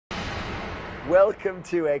Welcome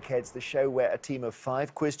to Eggheads, the show where a team of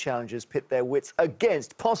 5 quiz challengers pit their wits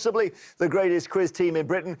against possibly the greatest quiz team in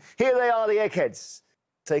Britain. Here they are, the Eggheads.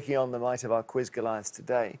 Taking on the might of our quiz Goliaths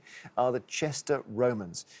today are the Chester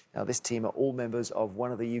Romans. Now, this team are all members of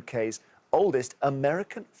one of the UK's oldest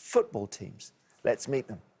American football teams. Let's meet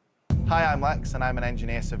them. Hi, I'm Lex, and I'm an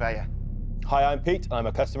engineer surveyor. Hi, I'm Pete, I'm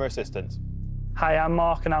a customer assistant. Hi, I'm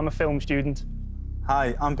Mark, and I'm a film student.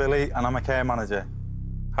 Hi, I'm Billy, and I'm a care manager.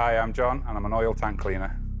 Hi, I'm John, and I'm an oil tank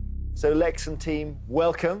cleaner. So, Lex and team,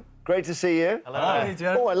 welcome. Great to see you. Hello. Hi,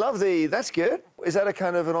 John. Oh, I love the... That's good. Is that a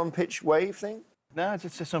kind of an on-pitch wave thing? No,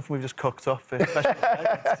 it's just something we've just cooked up. For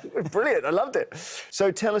special Brilliant, I loved it. So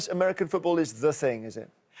tell us, American football is the thing, is it?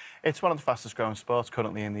 It's one of the fastest-growing sports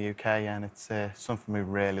currently in the UK, and it's something we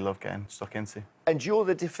really love getting stuck into. And you're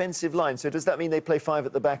the defensive line, so does that mean they play 5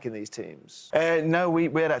 at the back in these teams? No,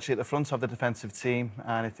 we're actually at the front of the defensive team,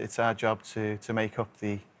 and it's our job to make up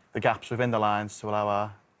the gaps within the lines to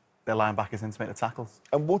allow their linebackers in to make the tackles.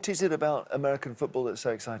 And what is it about American football that's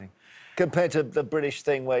so exciting, compared to the British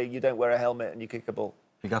thing where you don't wear a helmet and you kick a ball?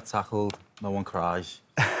 You get tackled, no one cries.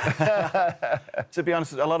 To be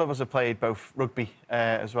honest, a lot of us have played both rugby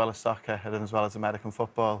as well as soccer and as well as American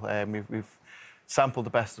football. We've sampled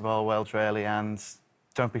the best of all worlds, really, and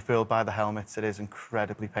don't be fooled by the helmets. It is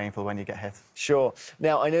incredibly painful when you get hit. Sure.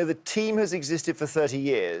 Now, I know the team has existed for 30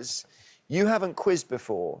 years. You haven't quizzed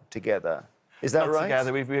before together. Is that Not right?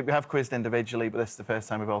 Together. We have quizzed individually, but this is the first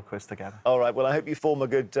time we've all quizzed together. All right, well, I hope you form a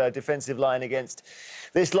good defensive line against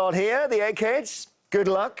this lot here, the Eggheads. Good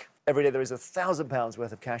luck. Every day there is £1,000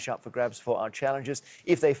 worth of cash up for grabs for our challengers.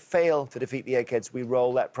 If they fail to defeat the Eggheads, we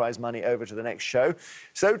roll that prize money over to the next show.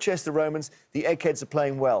 So, Chester Romans, the Eggheads are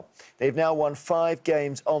playing well. They've now won 5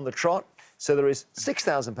 games on the trot, so there is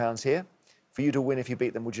 £6,000 here for you to win if you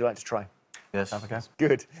beat them. Would you like to try? Yes. Okay.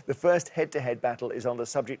 Good. The first head-to-head battle is on the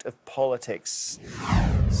subject of politics.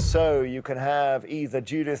 So you can have either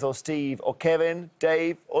Judith or Steve or Kevin,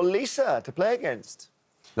 Dave or Lisa to play against.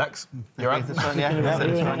 Lex, You're up. This one, yeah.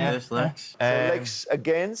 Yes, Lex. So Lex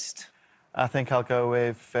against? I think I'll go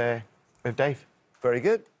with Dave. Very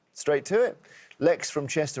good. Straight to it. Lex from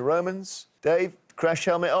Chester Romans. Dave, crash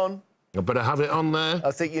helmet on. I better have it on there.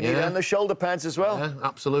 I think you need it, and the shoulder pads as well. Yeah,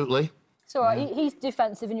 absolutely. It's all right. He's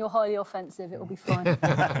defensive and you're highly offensive. It'll be fine.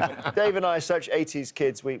 Dave and I are such 80s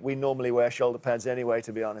kids, we normally wear shoulder pads anyway,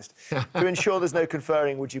 to be honest. To ensure there's no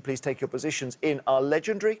conferring, would you please take your positions in our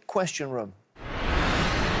legendary question room?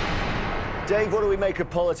 Dave, what do we make of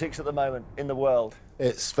politics at the moment in the world?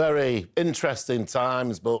 It's very interesting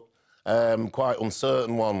times, but quite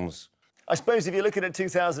uncertain ones. I suppose if you're looking at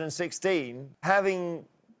 2016, having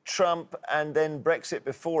Trump and then Brexit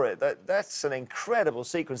before it, that's an incredible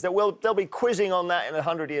sequence. They'll be quizzing on that in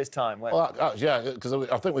 100 years' time. Well, yeah, because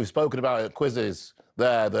I think we've spoken about it at quizzes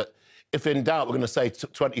there, that if in doubt, we're going to say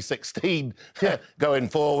 2016 going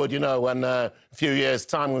forward, you know, when a few years'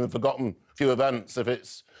 time when we've forgotten a few events, if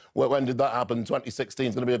it's... When did that happen? 2016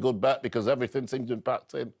 is going to be a good bet because everything seems to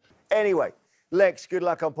impact in. Anyway, Lex, good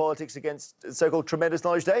luck on politics against so-called tremendous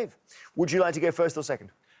knowledge Dave. Would you like to go first or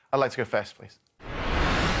second? I'd like to go first, please.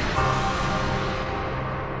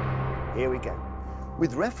 Here we go.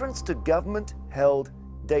 With reference to government-held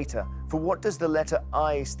data, for what does the letter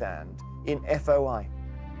I stand in FOI?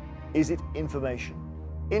 Is it information,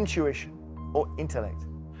 intuition, or intellect?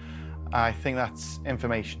 I think that's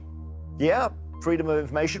information. Yeah, freedom of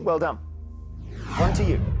information, well done. One to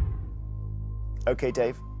you. OK,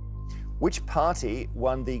 Dave. Which party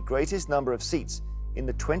won the greatest number of seats in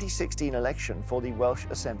the 2016 election for the Welsh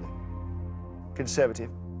Assembly? Conservative,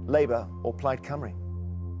 Labour, or Plaid Cymru?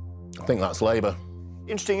 I think that's Labour.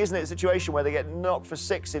 Interesting, isn't it? A situation where they get knocked for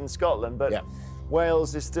 6 in Scotland, but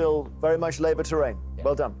Wales is still very much Labour terrain.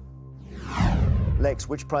 Well done. Lex,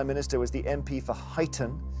 which Prime Minister was the MP for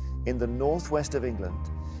Huyton in the northwest of England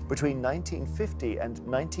between 1950 and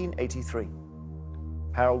 1983?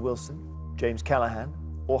 Harold Wilson, James Callaghan,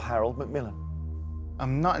 or Harold Macmillan?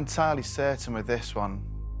 I'm not entirely certain with this one,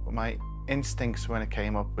 but my instincts when it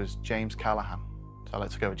came up was James Callaghan. So I'd like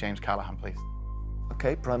to go with James Callaghan, please.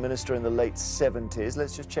 OK, Prime Minister in the late 70s.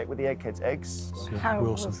 Let's just check with the Eggheads. Eggs? Harold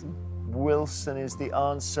Wilson. Wilson is the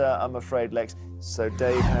answer, I'm afraid, Lex. So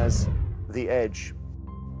Dave has the edge.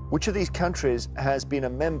 Which of these countries has been a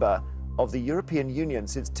member of the European Union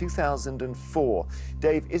since 2004?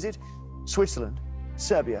 Dave, is it Switzerland,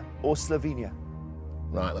 Serbia, or Slovenia?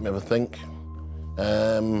 Right, let me have a think.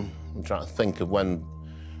 I'm trying to think of when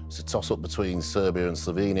it's a toss-up between Serbia and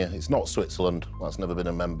Slovenia. It's not Switzerland. That's never been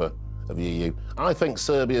a member of the EU. I think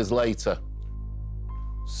Serbia's later.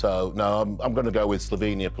 So, no, I'm going to go with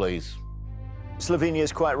Slovenia, please. Slovenia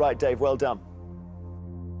is quite right, Dave. Well done.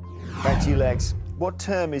 Back to you, Lex. What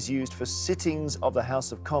term is used for sittings of the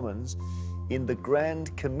House of Commons in the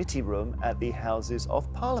Grand Committee Room at the Houses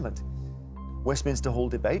of Parliament? Westminster Hall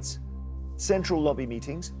debates, central lobby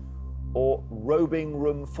meetings, or robing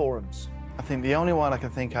room forums? I think the only one I can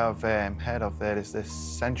think I've heard of there is the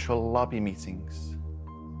central lobby meetings.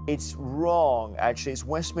 It's wrong, actually. It's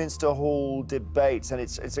Westminster Hall debates, and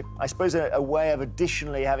it's I suppose, a way of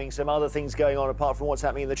additionally having some other things going on apart from what's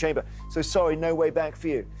happening in the chamber. So sorry, no way back for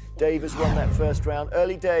you. Dave has won that first round.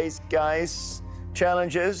 Early days, guys.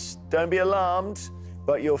 Challengers, don't be alarmed,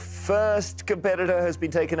 but your first competitor has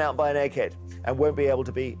been taken out by an egghead and won't be able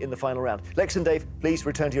to be in the final round. Lex and Dave, please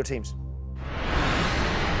return to your teams.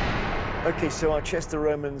 OK, so our Chester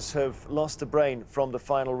Romans have lost a brain from the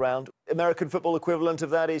final round. American football equivalent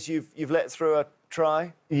of that is you've let through a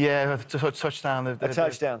try? Yeah, a touchdown. A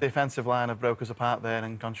touchdown. The defensive line have broke us apart there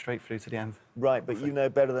and gone straight through to the end. Right, but you know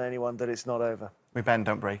better than anyone that it's not over. We bend,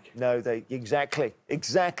 don't break. No, exactly.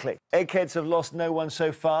 Eggheads have lost no one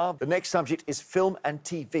so far. The next subject is film and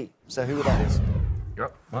TV. So who that is?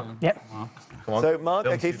 Yep. Yep. Come on. So, Mark,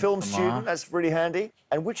 Film OK, student. film Come student, on. that's really handy.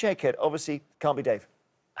 And which egghead? Obviously, can't be Dave.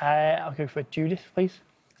 I'll go for Judith, please.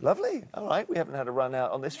 Lovely. All right, we haven't had a run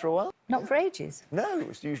out on this for a while. Not for ages. No,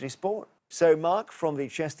 it's usually sport. So, Mark from the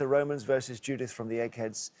Chester Romans versus Judith from the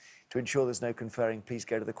Eggheads. To ensure there's no conferring, please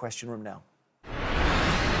go to the question room now.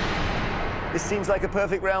 This seems like a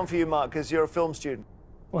perfect round for you, Mark, because you're a film student.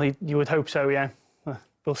 Well, you would hope so, yeah.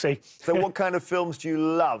 We'll see. So what kind of films do you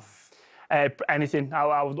love? Anything.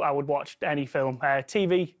 I would watch any film.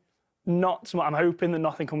 TV, not so much. I'm hoping that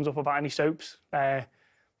nothing comes up about any soaps, but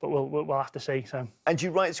we'll have to see. So. And do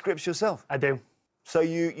you write scripts yourself? I do. So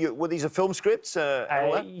well, these are film scripts? And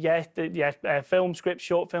all that? Yeah, film scripts,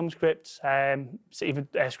 short film scripts, even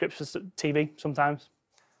scripts for TV sometimes.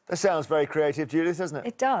 That sounds very creative, Judith, doesn't it?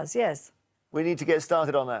 It does, yes. We need to get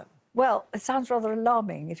started on that. Well, it sounds rather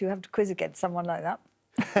alarming if you have to quiz against someone like that.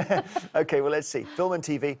 OK, well, let's see. Film and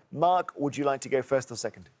TV. Mark, would you like to go first or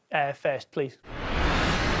second? First, please.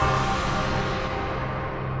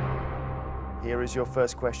 Here is your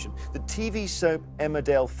first question. The TV soap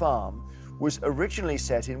Emmerdale Farm was originally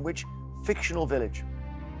set in which fictional village?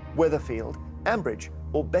 Weatherfield, Ambridge,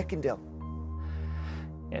 or Beckendale?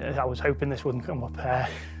 Yeah, I was hoping this wouldn't come up.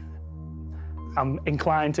 I'm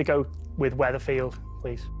inclined to go with Weatherfield,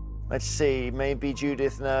 please. Let's see, maybe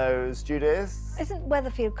Judith knows. Judith? Isn't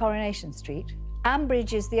Weatherfield Coronation Street?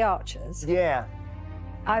 Ambridge is the Archers. Yeah.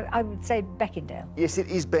 I would say Beckendale. Yes, it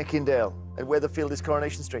is Beckendale, and Weatherfield is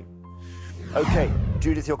Coronation Street. OK,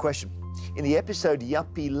 Judith, your question. In the episode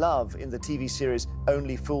Yuppie Love in the TV series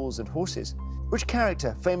Only Fools and Horses, which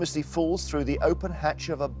character famously falls through the open hatch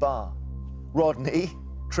of a bar? Rodney,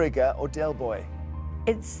 Trigger, or Del Boy?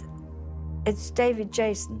 It's David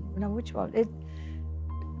Jason. No, which one?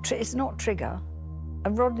 It's not Trigger.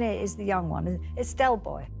 And Rodney is the young one. It's Del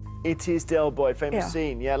Boy. It is Del Boy, famous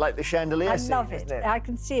scene. Yeah, like the chandelier I scene, love isn't it. I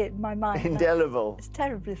can see it in my mind. Indelible. It's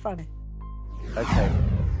terribly funny. OK.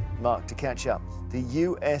 Mark, to catch up, the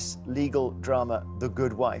US legal drama The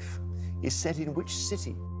Good Wife is set in which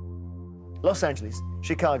city? Los Angeles,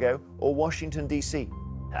 Chicago, or Washington, D.C.?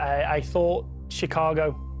 I thought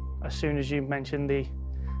Chicago as soon as you mentioned the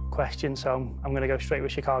question, so I'm going to go straight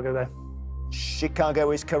with Chicago there.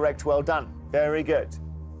 Chicago is correct. Well done. Very good.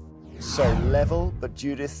 So level, but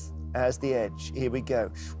Judith has the edge. Here we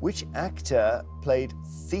go. Which actor played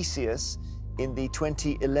Theseus in the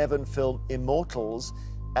 2011 film Immortals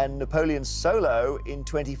and Napoleon Solo in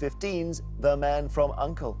 2015's The Man from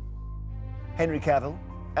U.N.C.L.E.? Henry Cavill,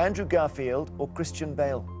 Andrew Garfield, or Christian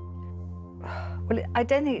Bale? Well, I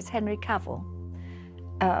don't think it's Henry Cavill,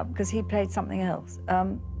 because he played something else.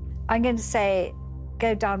 I'm going to say,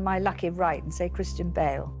 go down my lucky right and say Christian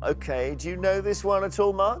Bale. OK, do you know this one at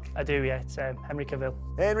all, Mark? I do, yeah. It's Henry Cavill.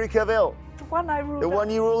 Henry Cavill. The one I ruled The out. one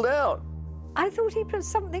you ruled out. I thought he played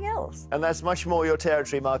something else. And that's much more your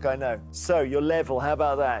territory, Mark, I know. So, your level, how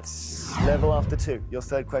about that? Level after 2. Your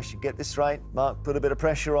third question. Get this right. Mark, put a bit of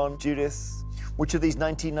pressure on Judith. Which of these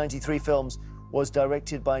 1993 films was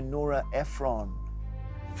directed by Nora Ephron?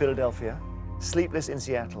 Philadelphia, Sleepless in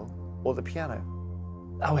Seattle, or The Piano?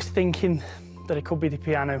 I was thinking that it could be The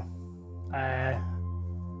Piano.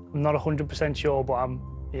 I'm not 100% sure, but I'm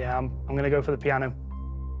going to go for The Piano.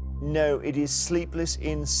 No, it is Sleepless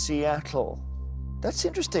in Seattle. That's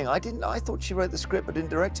interesting. I thought she wrote the script but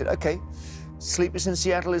didn't direct it. OK. Sleepless in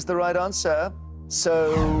Seattle is the right answer.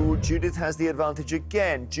 So Judith has the advantage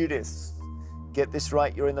again. Judith, get this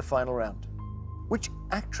right, you're in the final round. Which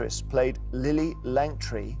actress played Lily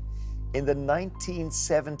Langtry in the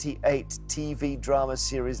 1978 TV drama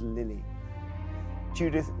series Lily?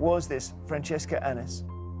 Judith, was this Francesca Annis,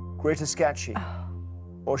 Greta Scacchi,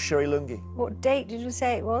 or Sherry Lungi? What date did you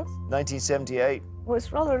say it was? 1978. Well,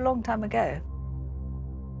 it's rather a long time ago.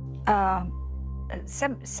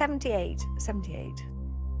 78.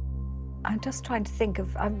 I'm just trying to think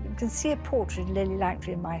of, I can see a portrait of Lily Langtry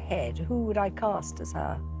in my head. Who would I cast as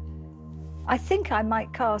her? I think I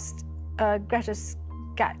might cast Greta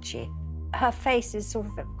Scacchi. Her face is sort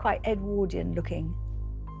of quite Edwardian looking.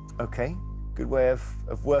 Okay, good way of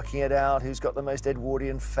working it out. Who's got the most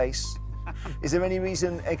Edwardian face? Is there any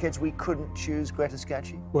reason, Eggheads, we couldn't choose Greta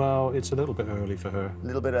Scacchi? Well, it's a little bit early for her. A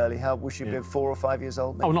little bit early. How would she be? 4 or 5 years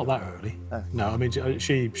old? Maybe? Oh, not that early. No, I mean,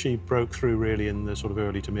 she broke through really in the sort of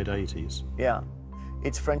early to mid-80s. Yeah.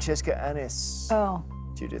 It's Francesca Annis. Oh.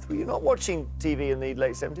 Judith, were you not watching TV in the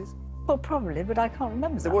late 70s? Well, probably, but I can't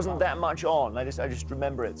remember. There wasn't that much on. I just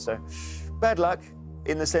remember it. So, bad luck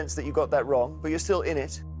in the sense that you got that wrong, but you're still in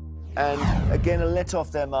it. And again, a let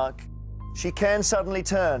off there, Mark. She can suddenly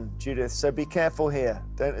turn, Judith, so be careful here.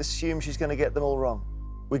 Don't assume she's going to get them all wrong.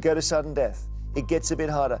 We go to sudden death. It gets a bit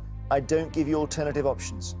harder. I don't give you alternative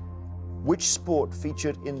options. Which sport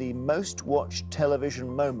featured in the most watched television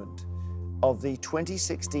moment of the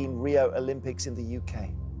 2016 Rio Olympics in the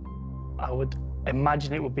UK? I would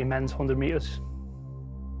imagine it would be men's 100 metres.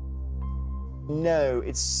 No,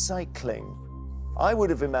 it's cycling. I would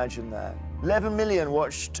have imagined that. 11 million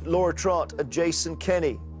watched Laura Trott and Jason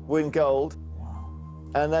Kenny win gold.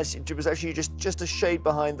 And it was actually just a shade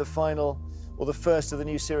behind the final, or the first of the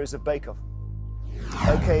new series of Bake Off.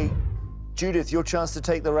 Okay, Judith, your chance to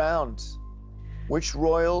take the round. Which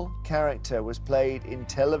royal character was played in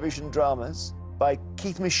television dramas by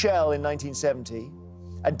Keith Michelle in 1970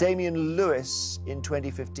 and Damian Lewis in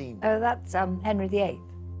 2015? Oh, that's Henry VIII.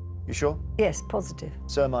 You sure? Yes, positive.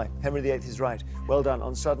 So am I. Henry VIII is right. Well done.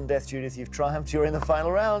 On sudden death, Judith, you've triumphed. You're in the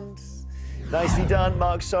final round. Nicely done,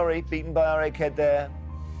 Mark. Sorry, beaten by our egghead there.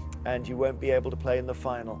 And you won't be able to play in the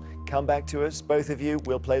final. Come back to us, both of you.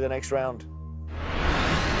 We'll play the next round.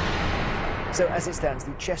 So as it stands,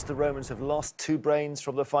 the Chester Romans have lost 2 brains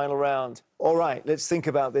from the final round. All right, let's think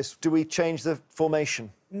about this. Do we change the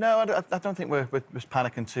formation? No, I don't think we're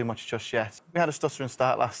panicking too much just yet. We had a stuttering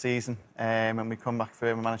start last season, and we come back through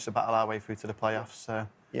and we managed to battle our way through to the playoffs. So.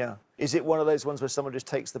 Yeah. Is it one of those ones where someone just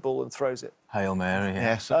takes the ball and throws it? Hail Mary,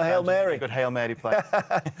 yeah. Oh, Hail Mary. A good Hail Mary play.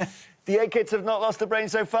 The Eggheads have not lost a brain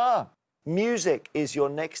so far. Music is your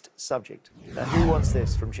next subject. Now, who wants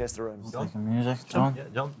this from Chester Romans? Music, John. Yeah,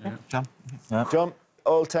 John. Yeah. John. Yeah. John,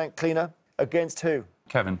 oil tank cleaner. Against who?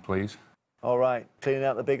 Kevin, please. All right, cleaning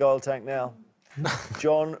out the big oil tank now.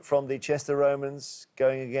 John from the Chester Romans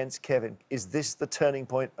going against Kevin. Is this the turning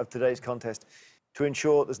point of today's contest? To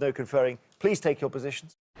ensure there's no conferring, please take your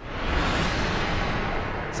positions.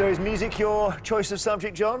 So is music your choice of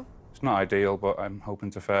subject, John? It's not ideal, but I'm hoping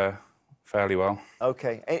to fare fairly well.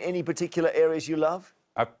 OK. Any particular areas you love?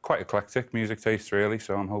 I've quite eclectic music taste, really,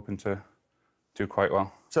 so I'm hoping to do quite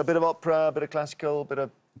well. So a bit of opera, a bit of classical, a bit of...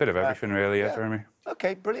 Bit of everything, really, yeah, yeah. Jeremy.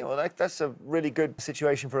 OK, brilliant. Well, that's a really good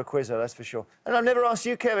situation for a quizzer, that's for sure. And I've never asked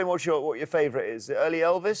you, Kevin, what your favourite is. Early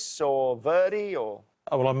Elvis or Verdi or...?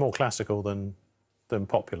 Oh, well, I'm more classical than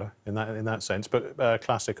popular in that sense, but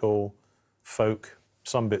classical, folk,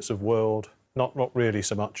 some bits of world, not really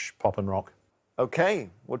so much pop and rock. OK.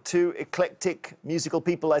 Well, 2 eclectic musical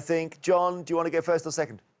people, I think. John, do you want to go first or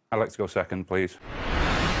second? I'd like to go second, please.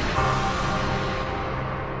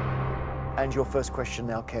 And your first question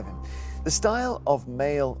now, Kevin. The style of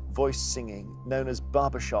male voice singing, known as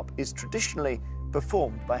barbershop, is traditionally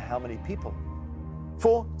performed by how many people?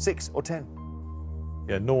 4, 6 or 10?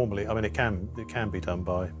 Yeah, normally, I mean, it can be done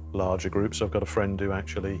by larger groups. I've got a friend who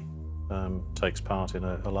actually takes part in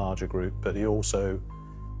a larger group, but he also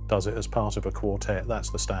does it as part of a quartet. That's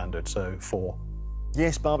the standard, so 4.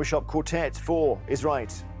 Yes, barbershop quartet, 4 is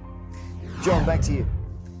right. John, back to you.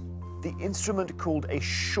 The instrument called a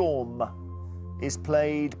shawm is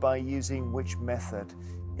played by using which method?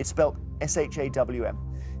 It's spelled S-H-A-W-M.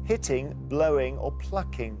 Hitting, blowing or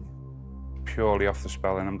plucking? Purely off the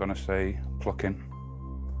spelling, I'm going to say plucking.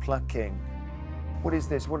 Plucking. What is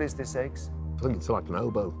this? What is this, Eggs? I think it's like an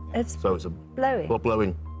oboe. It's So it's a... blowing. Well,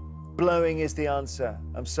 blowing. Blowing is the answer.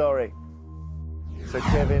 I'm sorry. So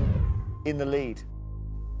Kevin in the lead.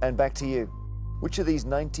 And back to you. Which of these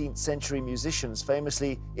 19th century musicians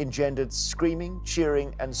famously engendered screaming,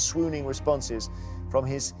 cheering and swooning responses from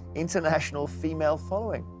his international female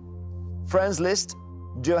following? Franz Liszt,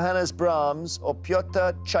 Johannes Brahms or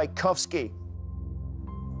Pyotr Tchaikovsky?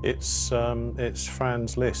 It's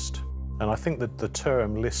Franz Liszt, and I think that the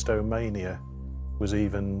term Listomania was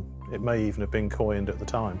it may even have been coined at the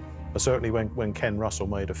time. But certainly when Ken Russell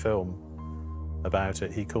made a film about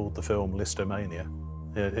it, he called the film Listomania.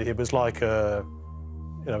 It was like a,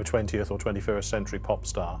 you know, a 20th or 21st century pop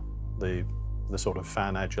star, the sort of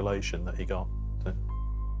fan adulation that he got.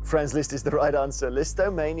 Franz Liszt is the right answer.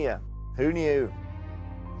 Listomania. Who knew?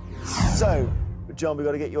 So, John, we've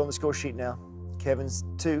got to get you on the score sheet now. Kevin's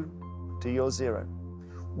 2 to your 0.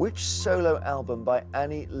 Which solo album by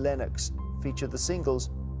Annie Lennox featured the singles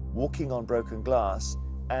Walking on Broken Glass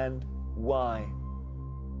and Why?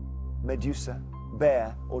 Medusa,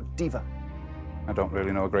 Bear, or Diva? I don't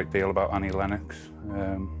really know a great deal about Annie Lennox.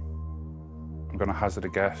 I'm going to hazard a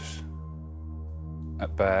guess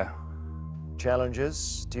at Bear.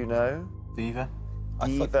 Challengers, do you know? Diva.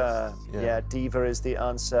 Diva. Yeah, Diva is the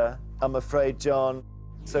answer. I'm afraid, John,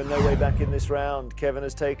 so no way back in this round. Kevin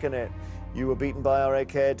has taken it. You were beaten by our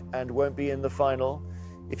Egghead and won't be in the final.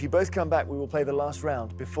 If you both come back, we will play the last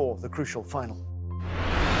round before the crucial final.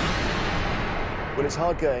 Well, it's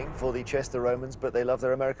hard going for the Chester Romans, but they love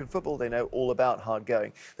their American football. They know all about hard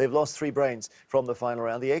going. They've lost 3 brains from the final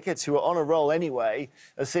round. The Eggheads, who are on a roll anyway,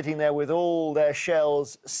 are sitting there with all their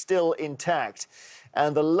shells still intact.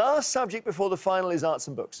 And the last subject before the final is arts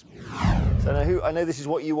and books. So now I know this is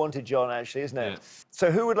what you wanted, John, actually, isn't it? Yeah.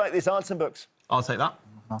 So who would like this arts and books? I'll take that.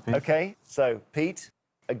 OK, so Pete,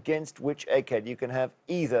 against which Egghead? You can have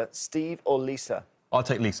either Steve or Lisa. I'll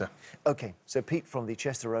take Lisa. OK, so Pete from the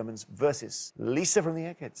Chester Romans versus Lisa from the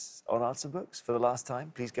Eggheads on arts and books. For the last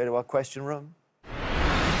time, please go to our question room.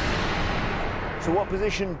 So what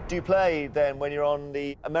position do you play, then, when you're on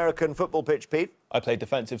the American football pitch, Pete? I play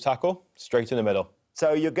defensive tackle, straight in the middle.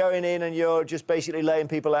 So you're going in and you're just basically laying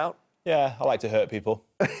people out? Yeah, I like to hurt people.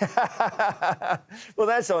 Well,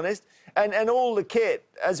 that's honest. And all the kit,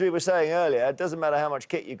 as we were saying earlier, it doesn't matter how much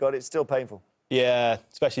kit you got, it's still painful. Yeah,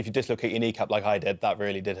 especially if you dislocate your kneecap like I did. That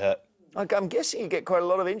really did hurt. I'm guessing you get quite a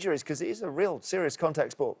lot of injuries because it is a real serious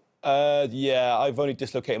contact sport. Yeah, I've only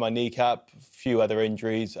dislocated my kneecap, a few other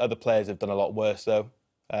injuries. Other players have done a lot worse, though.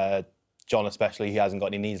 John especially, he hasn't got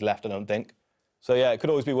any knees left, I don't think. So, yeah, it could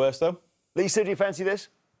always be worse, though. Lisa, do you fancy this?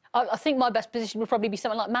 I think my best position would probably be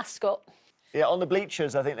something like mascot. Yeah, on the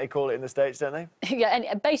bleachers, I think they call it in the States, don't they? Yeah,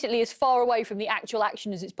 and basically as far away from the actual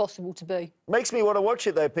action as it's possible to be. Makes me want to watch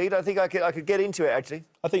it, though, Pete. I think I could get into it, actually.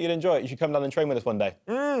 I think you'd enjoy it. You should come down and train with us one day.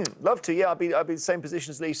 Love to, yeah. I'd be the same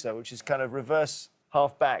position as Lisa, which is kind of reverse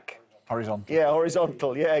half-back. Horizontal. Yeah,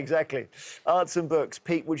 horizontal. Yeah, exactly. Arts and books.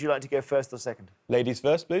 Pete, would you like to go first or second? Ladies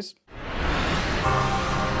first, please.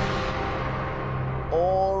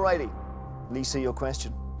 All righty. Lisa, your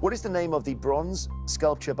question. What is the name of the bronze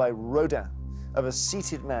sculpture by Rodin of a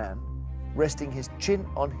seated man resting his chin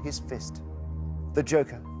on his fist? The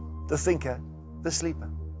Joker, the Thinker, the Sleeper.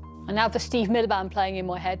 And now the Steve Miller Band playing in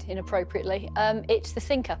my head inappropriately. It's the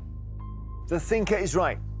Thinker. The Thinker is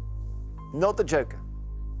right, not the Joker.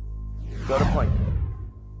 Got a point.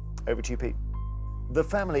 Over to you, Pete. The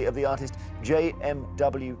family of the artist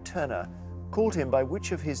J.M.W. Turner called him by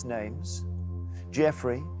which of his names?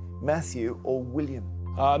 Jeffrey, Matthew, or William?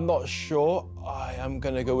 I'm not sure. I am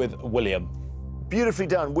going to go with William. Beautifully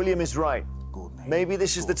done. William is right. Maybe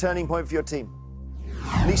this is the turning point for your team.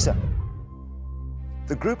 Lisa.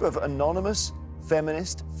 The group of anonymous,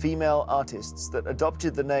 feminist, female artists that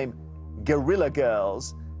adopted the name Guerrilla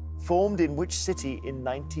Girls formed in which city in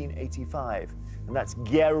 1985? And that's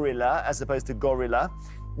guerrilla as opposed to gorilla.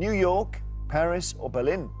 New York, Paris, or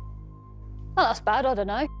Berlin? Well, that's bad, I don't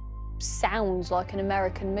know. Sounds like an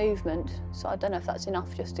American movement, so I don't know if that's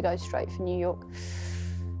enough just to go straight for New York.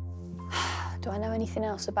 Do I know anything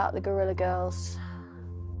else about the Guerrilla Girls?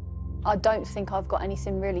 I don't think I've got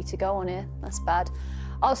anything really to go on here. That's bad.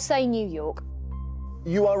 I'll say New York.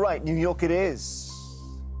 You are right, New York it is.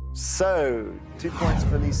 So, 2 points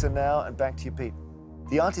for Lisa now, and back to you, Pete.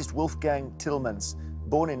 The artist Wolfgang Tillmans,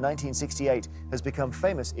 born in 1968, has become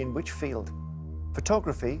famous in which field?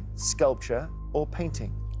 Photography, sculpture, or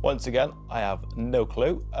painting? Once again, I have no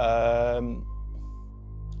clue. I'm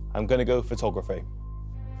going to go photography.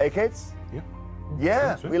 Eggheads? Yeah.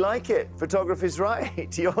 Yeah, we like it. Photography's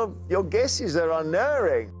right. Your guesses are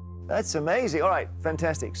unerring. That's amazing. All right,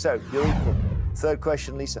 fantastic. So, you're equal. Third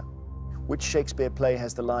question, Lisa. Which Shakespeare play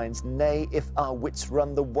has the lines, "Nay, if our wits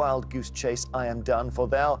run the wild goose chase, I am done, for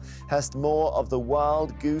thou hast more of the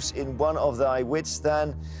wild goose in one of thy wits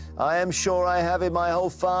than I am sure I have in my whole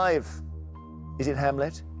 5. Is it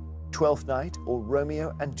Hamlet, Twelfth Night, or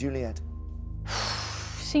Romeo and Juliet?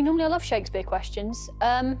 See, normally I love Shakespeare questions.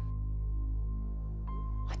 I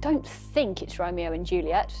don't think it's Romeo and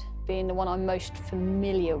Juliet, being the one I'm most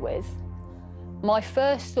familiar with. My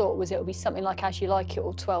first thought was it would be something like As You Like It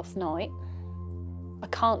or Twelfth Night. I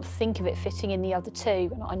can't think of it fitting in the other two,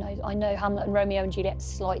 and I know Hamlet and Romeo and Juliet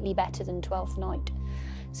slightly better than Twelfth Night.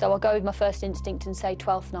 So I'll go with my first instinct and say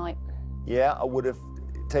Twelfth Night. Yeah, I would have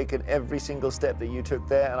taken every single step that you took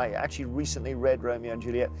there, and I actually recently read Romeo and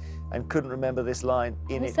Juliet and couldn't remember this line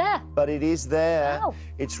in It's it. there. But it is there. Wow.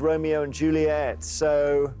 It's Romeo and Juliet.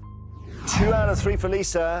 So 2 out of 3 for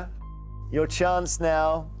Lisa. Your chance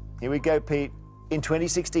now. Here we go, Pete. In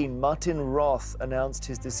 2016, Martin Roth announced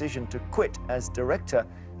his decision to quit as director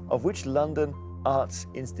of which London arts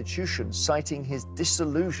institution, citing his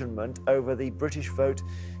disillusionment over the British vote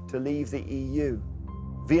to leave the EU.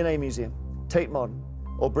 V&A Museum, Tate Modern,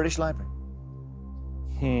 or British Library?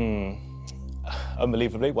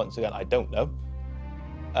 Unbelievably, once again, I don't know.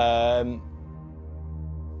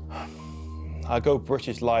 I'll go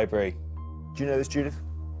British Library. Do you know this, Judith?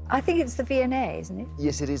 I think it's the V&A, isn't it?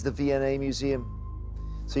 Yes, it is the V&A Museum.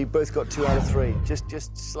 So you both got 2 out of 3.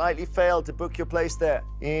 Just slightly failed to book your place there.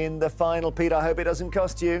 In the final, Pete, I hope it doesn't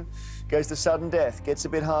cost you. Goes to sudden death. Gets a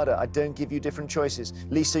bit harder. I don't give you different choices.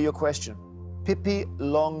 Lisa, your question. Pippi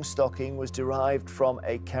Longstocking was derived from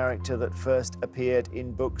a character that first appeared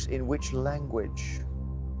in books in which language?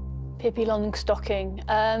 Pippi Longstocking.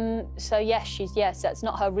 So yes, that's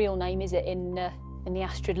not her real name, is it? In the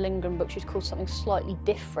Astrid Lindgren book, she's called something slightly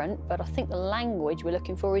different, but I think the language we're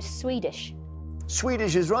looking for is Swedish.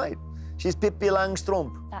 Swedish is right. She's Pippi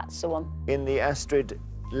Langstrump That's the one. in the Astrid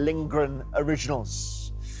Lindgren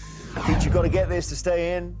originals. Pete, you've got to get this to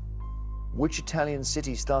stay in. Which Italian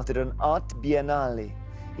city started an art biennale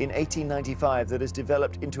in 1895 that has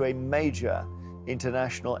developed into a major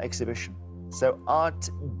international exhibition? So art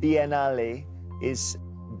biennale is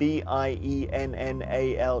B-I-E-N-N-A-L-E.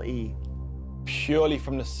 Purely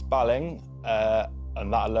from the spelling,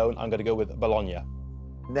 and that alone, I'm going to go with Bologna.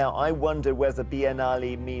 Now, I wonder whether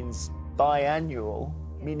biennale means biannual,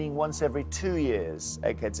 meaning once every 2 years,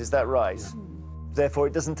 Eggheads, is that right? Therefore,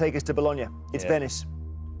 it doesn't take us to Bologna. It's Venice.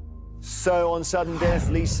 So, on sudden death,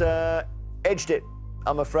 Lisa edged it,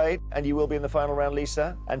 I'm afraid, and you will be in the final round,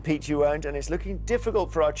 Lisa. And Pete, you won't, and it's looking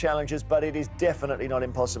difficult for our challengers, but it is definitely not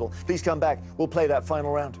impossible. Please come back. We'll play that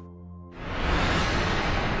final round.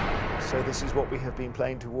 So this is what we have been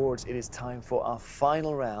playing towards. It is time for our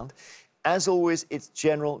final round. As always, it's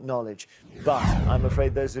general knowledge. But I'm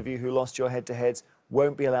afraid those of you who lost your head-to-heads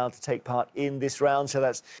won't be allowed to take part in this round. So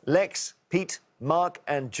that's Lex, Pete, Mark,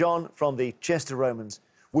 and John from the Chester Romans.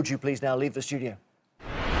 Would you please now leave the studio?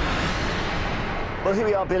 Well, here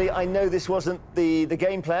we are, Billy. I know this wasn't the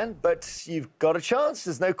game plan, but you've got a chance.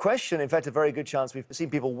 There's no question. In fact, a very good chance. We've seen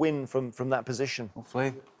people win from that position.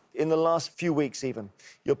 Hopefully. In the last few weeks, even.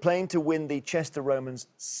 You're playing to win the Chester Romans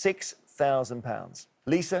 £6,000.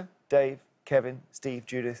 Lisa, Dave, Kevin, Steve,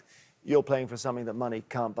 Judith, you're playing for something that money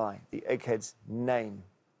can't buy. The Eggheads name.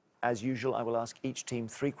 As usual, I will ask each team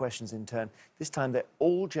 3 questions in turn. This time, they're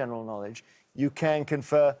all general knowledge. You can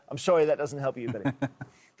confer. I'm sorry, that doesn't help you, Billy.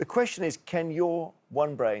 The question is, can your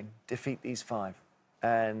one brain defeat these 5?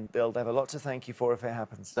 And they'll have a lot to thank you for if it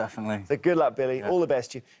happens. Definitely. So good luck, Billy. All the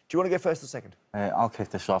best. Do you want to go first or second? I'll kick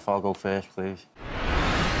this off. I'll go first, please.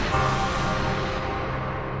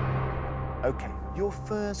 OK, your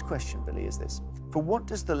first question, Billy, is this. For what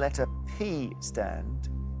does the letter P stand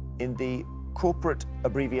in the corporate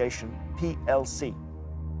abbreviation PLC?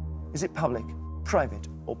 Is it public, private,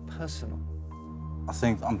 or personal? I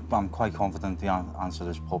think I'm quite confident the answer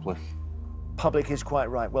is public. Public is quite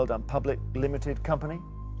right. Well done. Public Limited Company?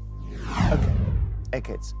 OK,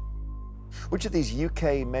 Eggheads. Which of these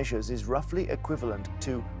UK measures is roughly equivalent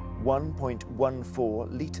to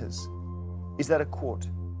 1.14 litres? Is that a quart,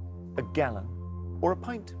 a gallon, or a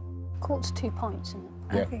pint? Quart's 2 pints, isn't it?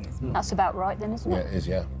 Yeah. I think it's That's about right then, isn't Yeah, it? it is,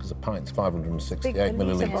 yeah. Because a pint's 568 big. The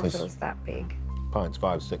litre millilitres. bottle's that big. Pints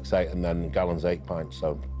 568, and then gallons 8 pints,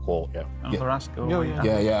 so quart, yeah. Another ask? Or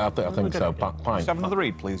Yeah, I think so. Pint. Let's have another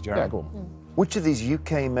read, please, Jerry. Yeah, go on. Which of these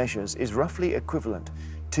UK measures is roughly equivalent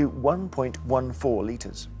to 1.14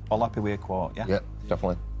 litres? All happy with a quart, yeah? Yeah,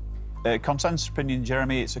 definitely. Consensus opinion,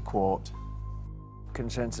 Jeremy, it's a quart.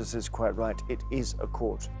 Consensus is quite right. It is a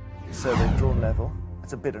quart. So they've drawn level.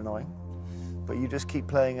 It's a bit annoying. But you just keep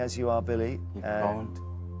playing as you are, Billy, and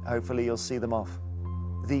hopefully you'll see them off.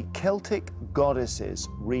 The Celtic goddesses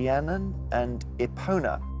Rhiannon and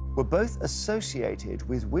Epona were both associated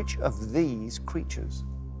with which of these creatures?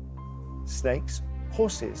 Snakes,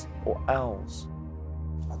 horses, or owls?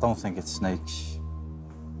 I don't think it's snakes.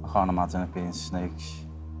 I can't imagine it being snakes.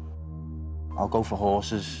 I'll go for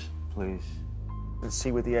horses, please. Let's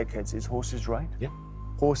see with the Eggheads. Is horses right? Yeah.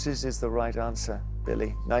 Horses is the right answer,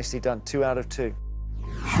 Billy. Nicely done. 2 out of 2.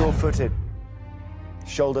 Sure-footed.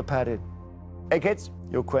 Shoulder-padded. Eggheads,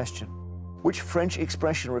 your question. Which French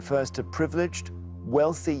expression refers to privileged,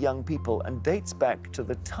 wealthy young people and dates back to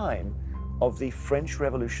the time of the French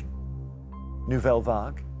Revolution? Nouvelle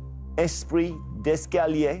Vague, Esprit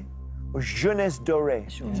d'Escalier, or Jeunesse Dorée?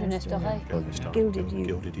 Jeunesse Dorée. Gilded Youth.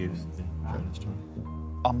 Gilded Youth. Yeah.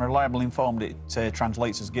 I'm reliably informed it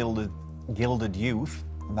translates as Gilded Youth,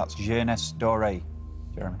 and that's Jeunesse Dorée,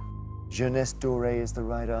 Jeremy. Jeunesse Dorée is the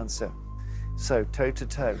right answer. So,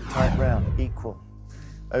 toe-to-toe, tight round, equal.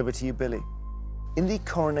 Over to you, Billy. In the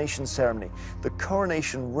coronation ceremony, the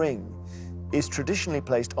coronation ring is traditionally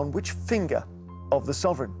placed on which finger of the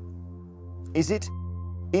sovereign? Is it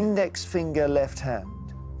index finger left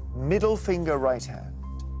hand, middle finger right hand,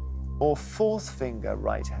 or fourth finger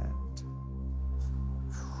right hand?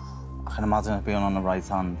 I can imagine it being on the right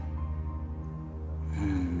hand.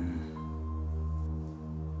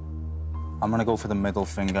 I'm going to go for the middle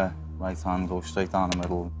finger, right hand, go straight down the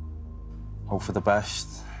middle. Hope for the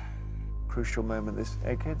best. Crucial moment, this,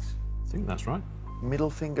 Eggheads. I think that's right. Middle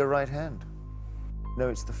finger right hand. No,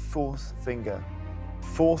 it's the fourth finger.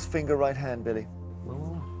 Fourth finger right hand, Billy.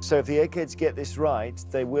 So if the Eggheads get this right,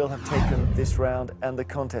 they will have taken this round and the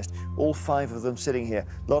contest. All 5 of them sitting here.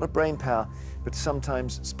 A lot of brain power, but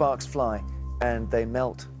sometimes sparks fly and they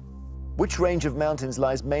melt. Which range of mountains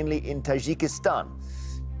lies mainly in Tajikistan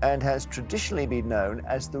and has traditionally been known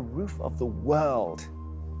as the roof of the world?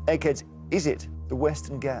 Eggheads, is it the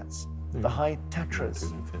Western Ghats, the High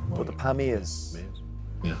Tatras, or the Pamirs?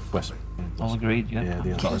 Yeah, West. All agreed, yeah.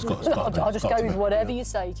 I'll just go with whatever you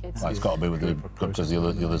say, kids. Well, it's got to be with the because the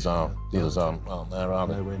others aren't there, are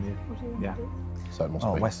they? Nowhere near. Yeah. So it must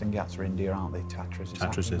Oh, be. Western Ghats are India, aren't they? Tatras.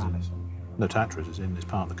 Tatras is no, Tatras is in. It's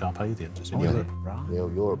part of the Carpathians. It's in Oh, is Europe. it? Right. Yeah,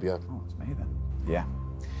 Europe, yeah. Oh, it's me then. Yeah.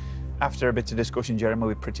 After a bit of discussion, Jeremy,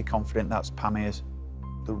 we're pretty confident that's Pamirs.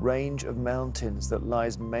 The range of mountains that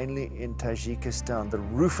lies mainly in Tajikistan, the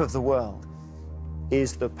roof of the world,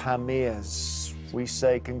 is the Pamirs. We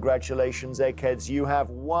say congratulations, Eggheads, you have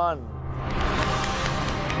won.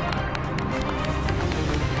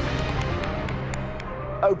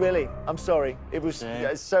 Oh, Billy, I'm sorry. It was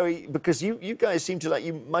because you guys seem to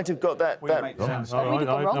you might have got that.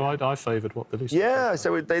 I favoured what Billy said. Yeah,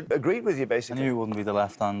 so they agreed with you I basically. knew it wouldn't be the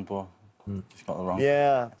left hand, but just got it wrong.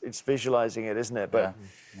 Yeah, it's visualising it, isn't it? But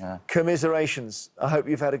Yeah. commiserations. I hope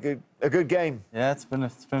you've had a good game. Yeah, it's been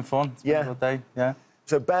fun. It's been a good day. Yeah.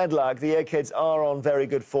 So bad luck. The Eggheads are on very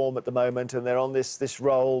good form at the moment, and they're on this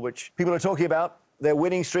roll, which people are talking about. Their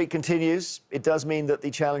winning streak continues. It does mean that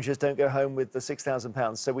the challengers don't go home with the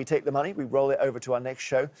 £6,000. So we take the money, we roll it over to our next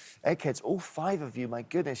show. Eggheads, all 5 of you, my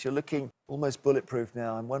goodness, you're looking almost bulletproof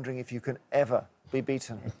now. I'm wondering if you can ever be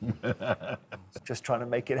beaten. Just trying to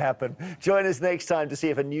make it happen. Join us next time to see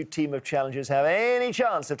if a new team of challengers have any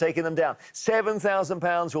chance of taking them down.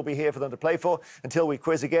 £7,000 will be here for them to play for. Until we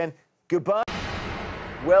quiz again, goodbye.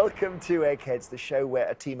 Welcome to Eggheads, the show where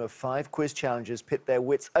a team of 5 quiz challengers pit their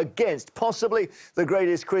wits against possibly the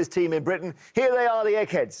greatest quiz team in Britain. Here they are, the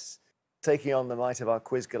Eggheads. Taking on the might of our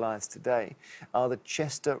quiz Goliaths today are the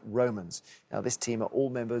Chester Romans. Now, this team are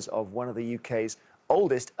all members of one of the UK's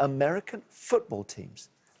oldest American football teams.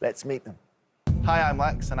 Let's meet them. Hi, I'm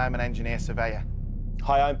Lex, and I'm an engineer surveyor.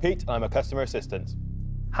 Hi, I'm Pete, and I'm a customer assistant.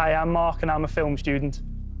 Hi, I'm Mark and I'm a film student.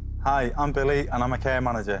 Hi, I'm Billy, and I'm a care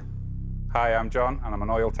manager. Hi, I'm John, and I'm an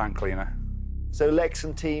oil tank cleaner. So, Lex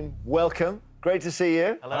and team, welcome. Great to see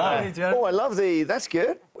you. Hello. Hi, John. Oh, I love that's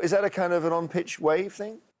good. Is that a kind of an on-pitch wave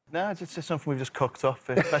thing? No, it's just something we've just cooked up.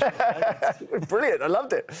 Brilliant, I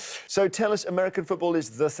loved it. So tell us, American football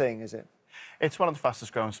is the thing, is it? It's one of the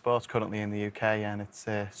fastest growing sports currently in the UK, and it's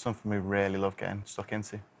something we really love getting stuck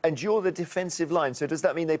into. And you're the defensive line, so does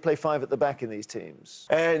that mean they play 5 at the back in these teams?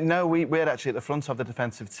 No, we're actually at the front of the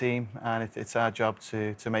defensive team, and it's our job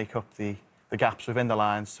to make up the gaps within the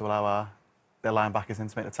lines to allow their linebackers in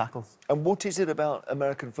to make the tackles. And what is it about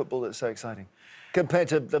American football that's so exciting? Compared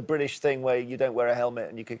to the British thing where you don't wear a helmet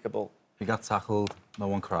and you kick a ball. You got tackled, no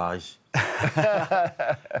one cries.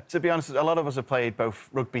 To be honest, a lot of us have played both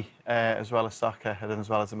rugby as well as soccer and as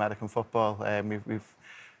well as American football. We've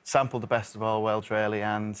sampled the best of all worlds, really,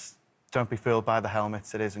 and don't be fooled by the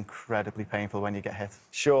helmets. It is incredibly painful when you get hit.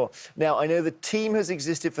 Sure. Now, I know the team has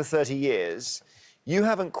existed for 30 years. You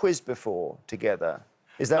haven't quizzed before together.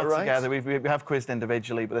 Is that Not right? together. We have quizzed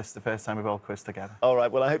individually, but this is the first time we've all quizzed together. All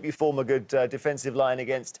right, well, I hope you form a good defensive line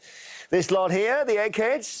against this lot here, the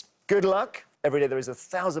Eggheads. Good luck. Every day there is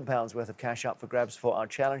 £1,000 worth of cash up for grabs for our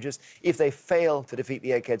challengers. If they fail to defeat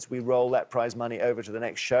the Eggheads, we roll that prize money over to the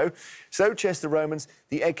next show. So, Chester Romans,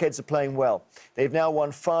 the Eggheads are playing well. They've now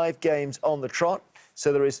won 5 games on the trot,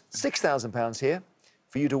 so there is £6,000 here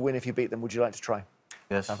for you to win if you beat them. Would you like to try?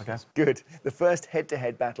 Yes. Okay. Good. The first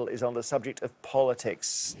head-to-head battle is on the subject of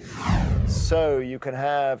politics. So you can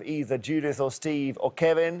have either Judith or Steve or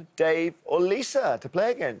Kevin, Dave or Lisa to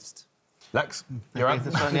play against. Lex, you're up.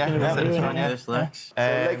 This one, yeah. This one, yeah. Yes, Lex. So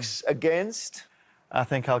Lex against. I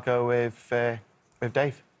think I'll go with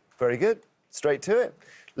Dave. Very good. Straight to it.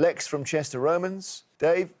 Lex from Chester Romans.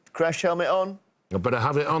 Dave, crash helmet on. I better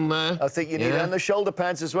have it on there. I think you need it, and the shoulder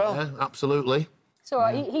pads as well. Yeah, absolutely. It's all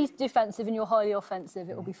right. He's defensive and you're highly offensive.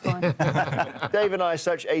 It'll be fine. Dave and I are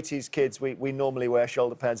such 80s kids, we normally wear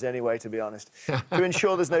shoulder pads anyway, to be honest. To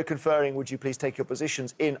ensure there's no conferring, would you please take your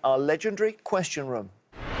positions in our legendary question room?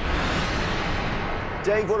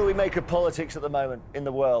 Dave, what do we make of politics at the moment in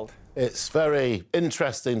the world? It's very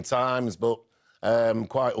interesting times, but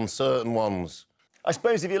quite uncertain ones. I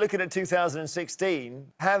suppose if you're looking at 2016,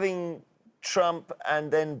 having Trump and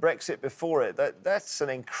then Brexit before it, that's an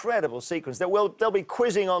incredible sequence. They'll be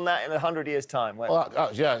quizzing on that in 100 years' time.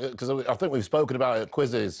 Well, yeah, because I think we've spoken about it at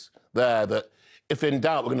quizzes there, that if in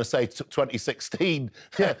doubt, we're going to say 2016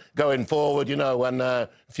 going forward, you know, when a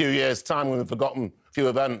few years' time when we've forgotten a few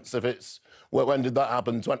events, if it's, well, when did that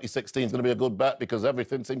happen? 2016 is going to be a good bet because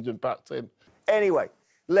everything seems to impact in. Anyway,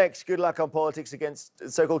 Lex, good luck on politics against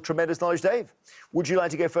so-called tremendous knowledge Dave. Would you like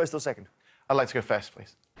to go first or second? I'd like to go first,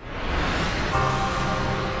 please.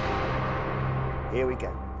 Here we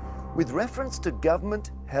go. With reference to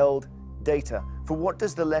government-held data, for what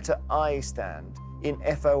does the letter I stand in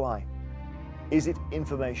FOI? Is it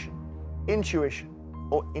information, intuition,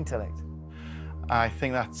 or intellect? I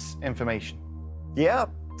think that's information. Yeah,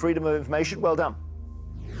 freedom of information, well done.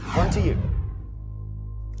 One to you.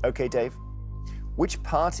 OK, Dave. Which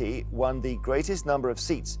party won the greatest number of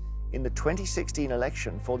seats in the 2016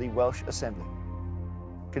 election for the Welsh Assembly?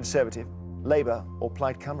 Conservative, Labour, or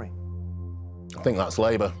Plaid Cymru? I think that's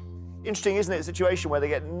Labour. Interesting, isn't it? A situation where they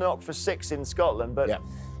get knocked for 6 in Scotland, but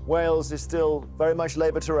Wales is still very much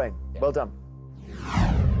Labour terrain. Well done.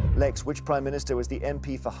 Lex, which Prime Minister was the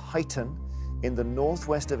MP for Huyton in the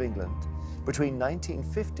northwest of England between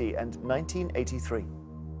 1950 and 1983?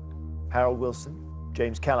 Harold Wilson,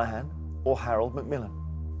 James Callaghan, or Harold Macmillan?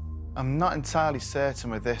 I'm not entirely certain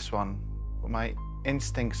with this one, but my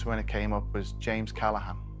instincts when it came up was James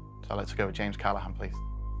Callaghan. So I'd like to go with James Callaghan, please.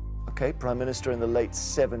 OK, Prime Minister in the late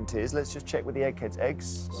 70s. Let's just check with the Eggheads.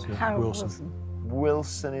 Eggs? Harold Wilson.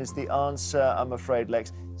 Wilson is the answer, I'm afraid,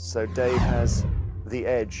 Lex. So Dave has the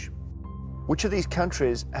edge. Which of these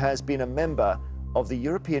countries has been a member of the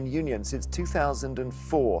European Union since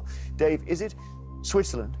 2004? Dave, is it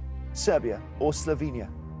Switzerland, Serbia, or Slovenia?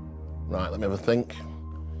 Right, let me have a think.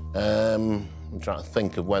 I'm trying to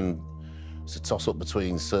think of when it's a toss-up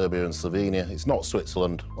between Serbia and Slovenia. It's not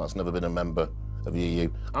Switzerland. That's never been a member of the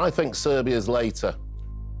EU. I think Serbia's later.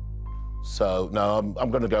 So, no, I'm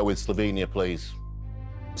going to go with Slovenia, please.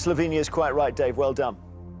 Slovenia is quite right, Dave. Well done.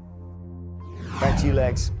 Back to you,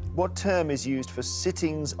 Lex. What term is used for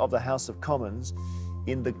sittings of the House of Commons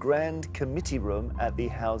in the Grand Committee Room at the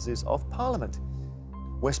Houses of Parliament?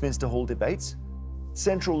 Westminster Hall debates,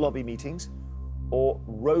 central lobby meetings, or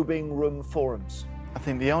robing room forums? I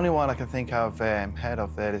think the only one I can think I've heard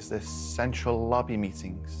of there is the central lobby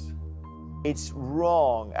meetings. It's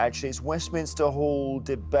wrong, actually. It's Westminster Hall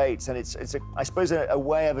debates, and it's I suppose, a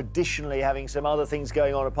way of additionally having some other things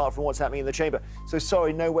going on apart from what's happening in the chamber. So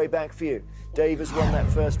sorry, no way back for you. Dave has won that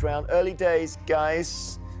first round. Early days,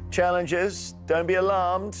 guys. Challengers, don't be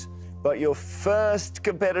alarmed, but your first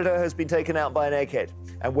competitor has been taken out by an egghead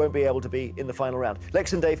and won't be able to be in the final round.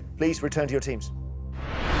 Lex and Dave, please return to your teams.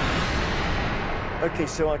 OK,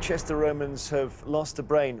 so our Chester Romans have lost a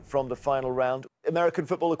brain from the final round. American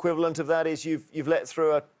football equivalent of that is you've let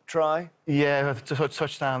through a try? Yeah, a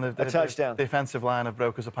touchdown. A touchdown. The defensive line have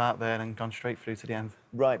broke us apart there and gone straight through to the end.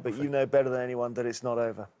 Right, but you know better than anyone that it's not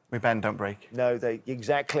over. We bend, don't break. No,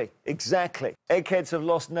 exactly. Eggheads have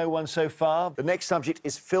lost no one so far. The next subject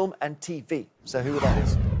is film and TV. So who that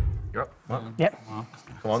is? Yep. Yep.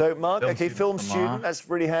 Come on. So, Mark, Film OK, student. film student, that's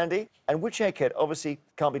really handy. And which egghead? Obviously,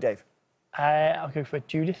 can't be Dave. I'll go for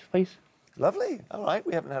Judith, please. Lovely. All right,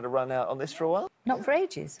 we haven't had a run out on this for a while. Not for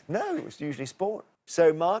ages. No, it was usually sport.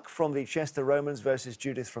 So, Mark from the Chester Romans versus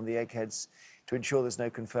Judith from the Eggheads. To ensure there's no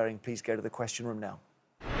conferring, please go to the question room now.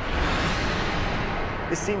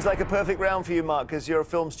 This seems like a perfect round for you, Mark, because you're a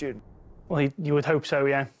film student. Well, you would hope so,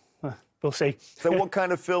 yeah. We'll see. So what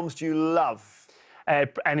kind of films do you love?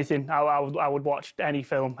 Anything. I would watch any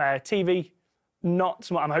film. TV, not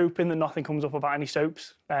so much. I'm hoping that nothing comes up about any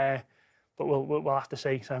soaps, but we'll have to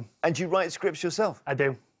see. So. And do you write scripts yourself? I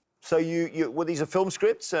do. So well, these are film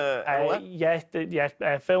scripts?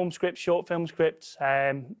 Yeah, film scripts, short film scripts,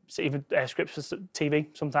 even scripts for TV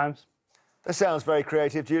sometimes. That sounds very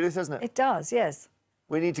creative, Judith, doesn't it? It does, yes.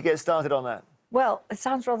 We need to get started on that. Well, it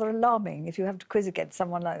sounds rather alarming if you have to quiz against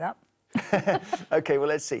someone like that. OK, well,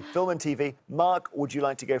 let's see. Film and TV. Mark, would you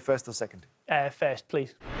like to go first or second? First,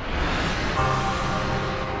 please.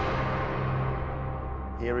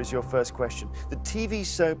 Here is your first question. The TV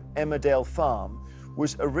soap Emmerdale Farm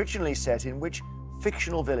was originally set in which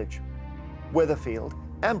fictional village? Weatherfield,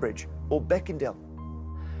 Ambridge, or Beckendale?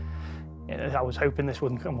 Yeah, I was hoping this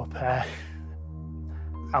wouldn't come up.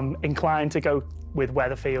 I'm inclined to go with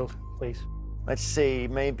Weatherfield, please. Let's see,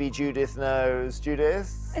 maybe Judith knows.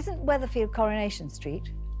 Judith? Isn't Weatherfield Coronation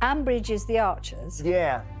Street? Ambridge is the Archers.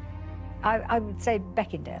 Yeah. I would say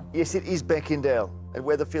Beckendale. Yes, it is Beckendale, and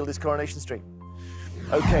Weatherfield is Coronation Street.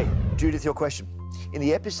 OK, Judith, your question. In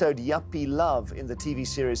the episode Yuppie Love in the TV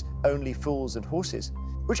series Only Fools and Horses,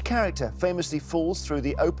 which character famously falls through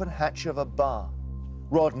the open hatch of a bar?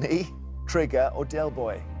 Rodney, Trigger, or Del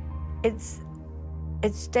Boy? It's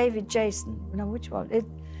David Jason. No, which one?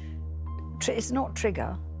 It's not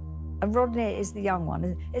Trigger. And Rodney is the young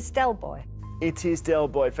one. It's Del Boy. It is Del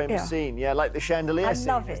Boy, famous scene. Yeah, like the chandelier I scene,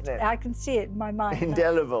 love isn't it. I can see it in my mind.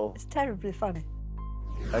 Indelible. It's terribly funny.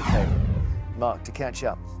 OK, Mark, to catch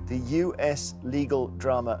up. The US legal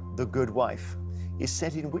drama The Good Wife is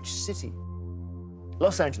set in which city?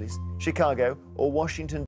 Los Angeles, Chicago, or Washington,